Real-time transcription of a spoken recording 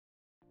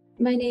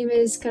My name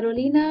is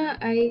Carolina.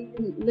 I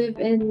live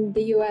in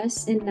the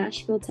US in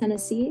Nashville,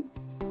 Tennessee.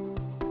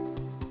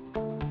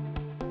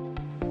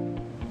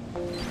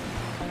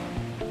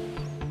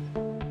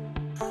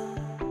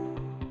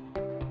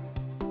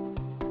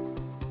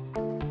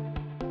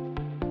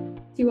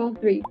 Tiwal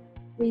 3.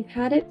 We've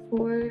had it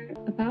for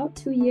about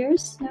 2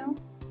 years now.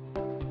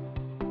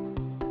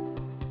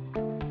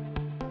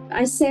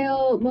 I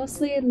sail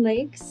mostly in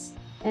lakes,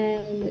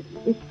 and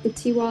with the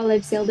Tiwal,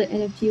 I've sailed it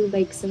in a few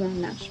lakes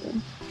around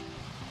Nashville.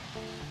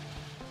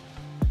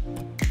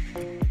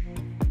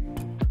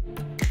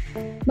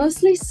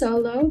 Mostly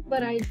solo,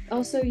 but I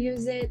also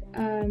use it.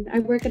 I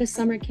work at a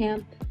summer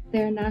camp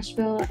there in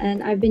Nashville,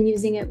 and I've been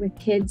using it with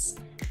kids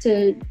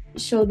to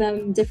show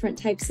them different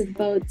types of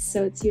boats.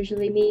 So it's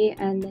usually me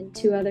and then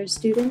two other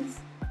students,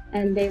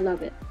 and they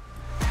love it.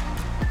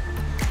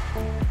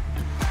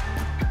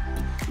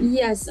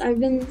 Yes,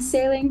 I've been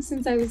sailing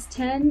since I was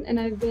 10, and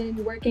I've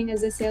been working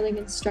as a sailing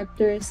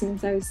instructor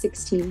since I was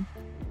 16.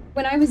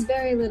 When I was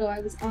very little, I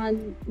was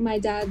on my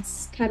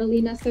dad's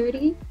Catalina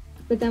 30,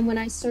 but then when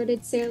I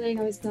started sailing,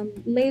 I was on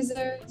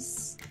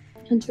lasers,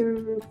 Hunter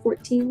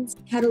 14s,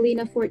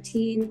 Catalina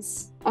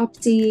 14s,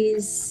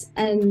 Optis,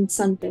 and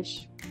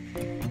Sunfish.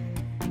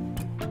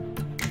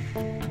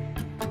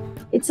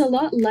 It's a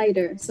lot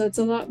lighter, so it's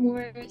a lot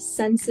more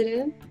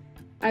sensitive.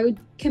 I would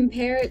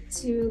compare it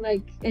to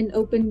like an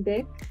open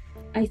Bic.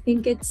 I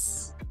think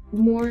it's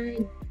more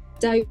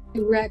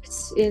direct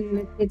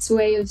in its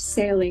way of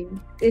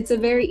sailing. It's a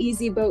very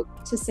easy boat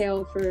to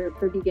sail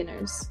for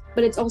beginners,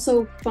 but it's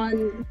also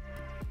fun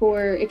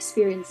for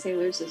experienced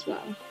sailors as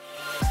well.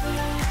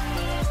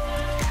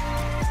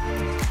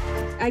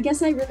 I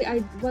guess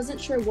I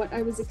wasn't sure what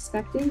I was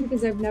expecting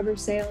because I've never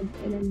sailed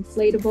an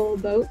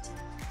inflatable boat.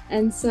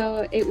 And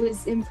so it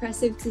was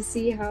impressive to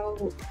see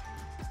how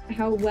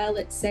well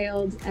it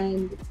sailed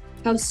and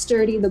how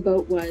sturdy the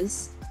boat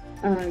was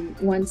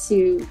once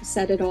you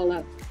set it all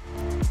up.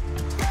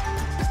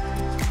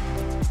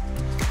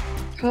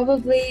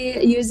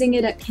 Probably using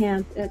it at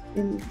camp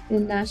in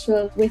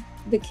Nashville with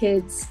the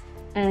kids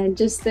and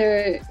just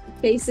their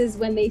faces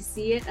when they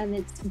see it and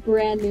it's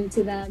brand new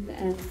to them.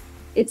 And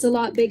it's a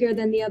lot bigger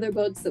than the other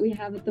boats that we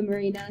have at the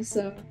marina,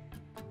 so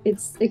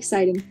it's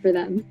exciting for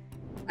them.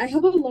 I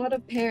have a lot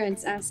of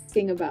parents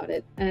asking about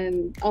it,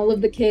 and all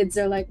of the kids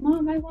are like,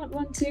 "Mom, I want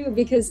one too,"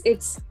 because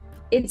it's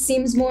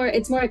more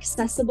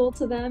accessible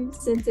to them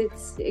since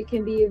it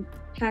can be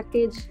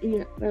packaged,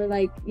 or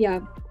like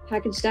yeah,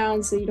 packaged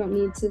down, so you don't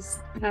need to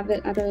have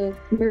it at a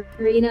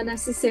marina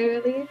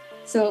necessarily.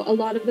 So a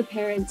lot of the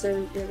parents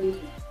are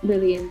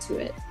really into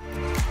it.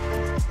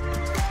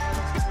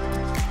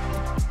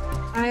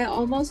 I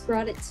almost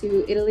brought it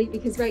to Italy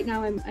because right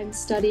now I'm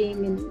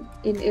studying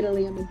in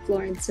Italy. I'm in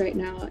Florence right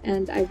now,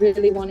 and I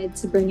really wanted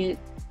to bring it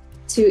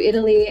to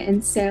Italy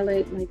and sail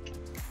it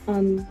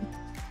on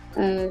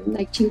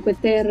like Cinque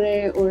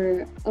Terre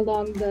or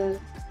along the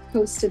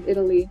coast of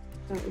Italy.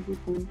 That would be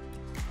fun.